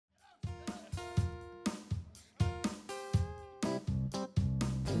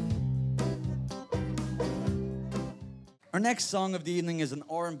next song of the evening is an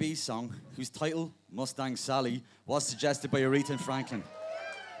R&B song whose title, Mustang Sally, was suggested by Aretha Franklin.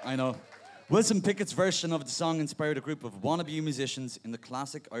 I know. Wilson Pickett's version of the song inspired a group of wannabe musicians in the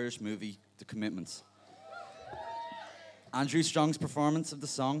classic Irish movie, The Commitments. Andrew Strong's performance of the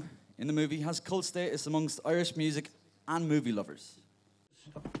song in the movie has cult status amongst Irish music and movie lovers.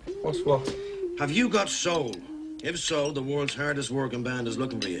 What's what? Have you got soul? If so, the world's hardest working band is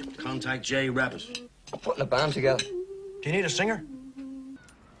looking for you. Contact Jay Rabbit. I'm putting a band together. Do you need a singer?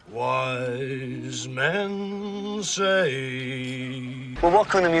 Wise men say... Well, what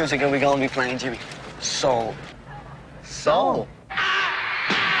kind of music are we going to be playing, Jimmy? Soul. Soul?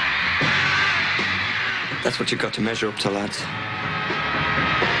 That's what you got to measure up to, lads.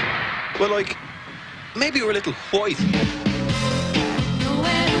 Well, like, maybe we're a little white.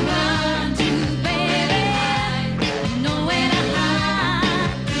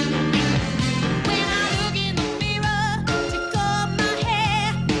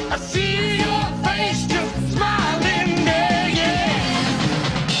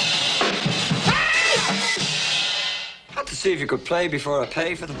 See if you could play before I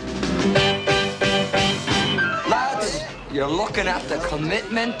pay for them. Lads, you're looking at the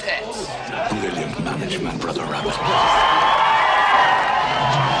commitment debts. Brilliant management, Brother Rabbit.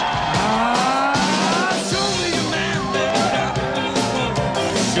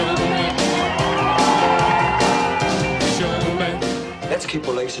 Let's keep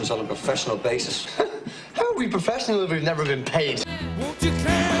relations on a professional basis. How are we professional if we've never been paid? Won't you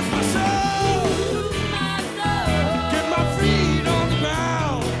cleanse my soul?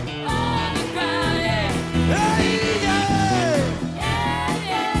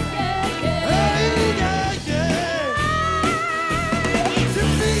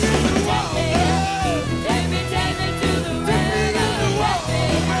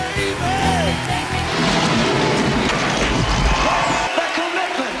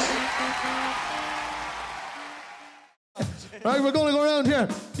 All right, we're going to go around here.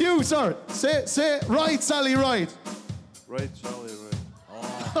 You, sir, say, right, Sally, right. Right, Sally, right.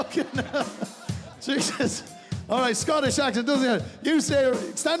 Oh. Okay, no. Jesus. All right, Scottish accent, doesn't it? You say,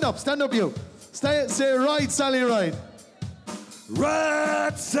 stand up, you. Say, right, Sally, right.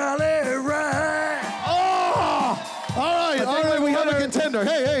 Right, Sally, right. Oh! All right, we have a contender.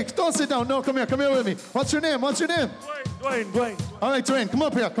 Hey, don't sit down. No, come here with me. What's your name? Dwayne. All right, Dwayne, come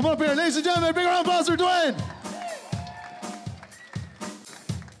up here. Ladies and gentlemen, big round of applause for Dwayne.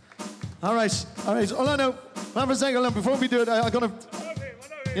 All right. Hold on now. Man, for a second, before we do it, I'm gonna.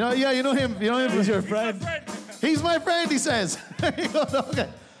 You know him. He's your friend. He's my friend. He says. Very good. Okay.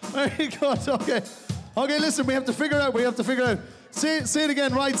 Very good. Okay. Okay. Listen, we have to figure out. Say it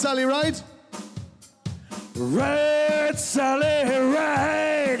again. Right, Sally. Right. Right, Sally,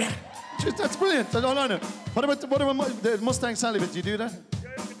 right. That's brilliant. Hold on now. What about the Mustang Sally bit? Do you do that? Yeah,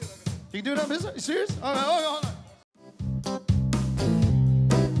 you can do that. Are you serious? All right. Hold on.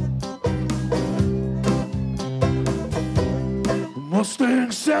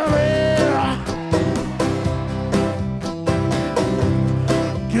 Mustang Sally,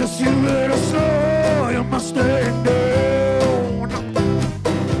 guess you better slow your Mustang down.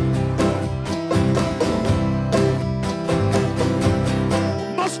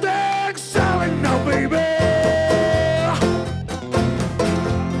 Mustang Sally now, baby,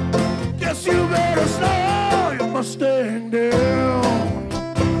 guess you better slow your Mustang down.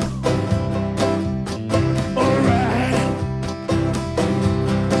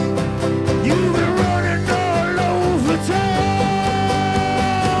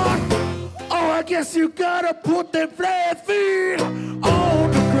 Guess you gotta put them flat feet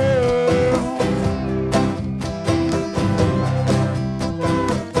on the ground.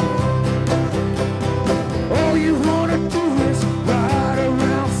 All you wanna do is ride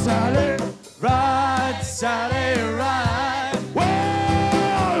around, Sally. Ride, Sally, ride.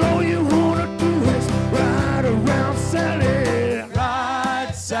 Well, all you wanna do is ride around, Sally.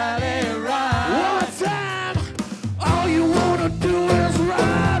 Ride, Sally, ride. One time, all you wanna do is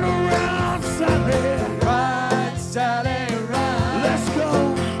ride around, Sally. Ride, Sally, ride. Let's go.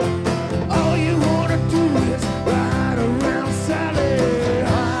 All you wanna do is ride around, Sally.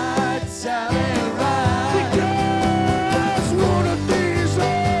 Ride, Sally, ride. Because one of these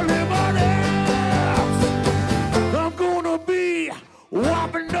early mornings, I'm gonna be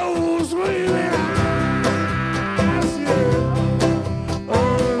whopping those screaming eyes, yeah.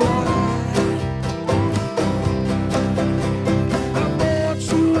 Alright. I bought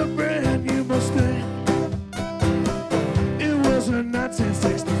you a brand new Mustang. It was in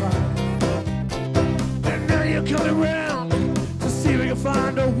 1965. And now you're coming around to see if you can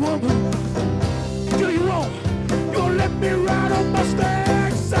find a woman. Do you want your let me ride on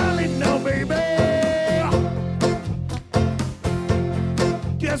Mustang Sally now, baby.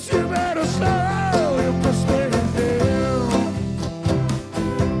 Guess you better slow your Mustang down.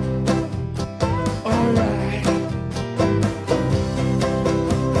 All right.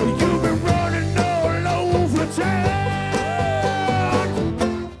 You've been running all over town.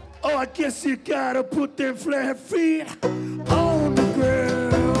 Oh, I guess you gotta put them flat feet on the ground.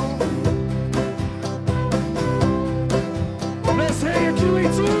 Let's hear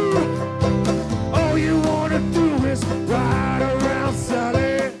QE2. All you wanna do is ride around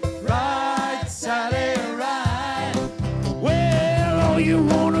Sally. Ride, Sally, ride. Well, all you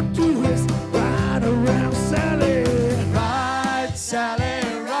wanna do is ride around Sally. Ride, Sally,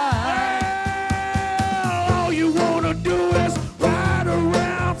 ride. Well, all you wanna do is ride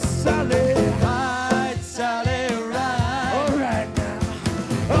around Sally. Ride, Sally, ride. All right now,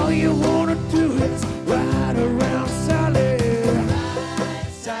 all you wanna do is ride around Sally.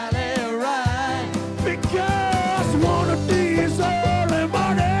 Sally, ride. Because one of these early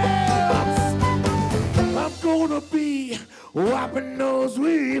mornings, I'm gonna be wiping those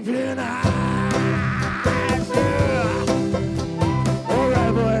weeping eyes.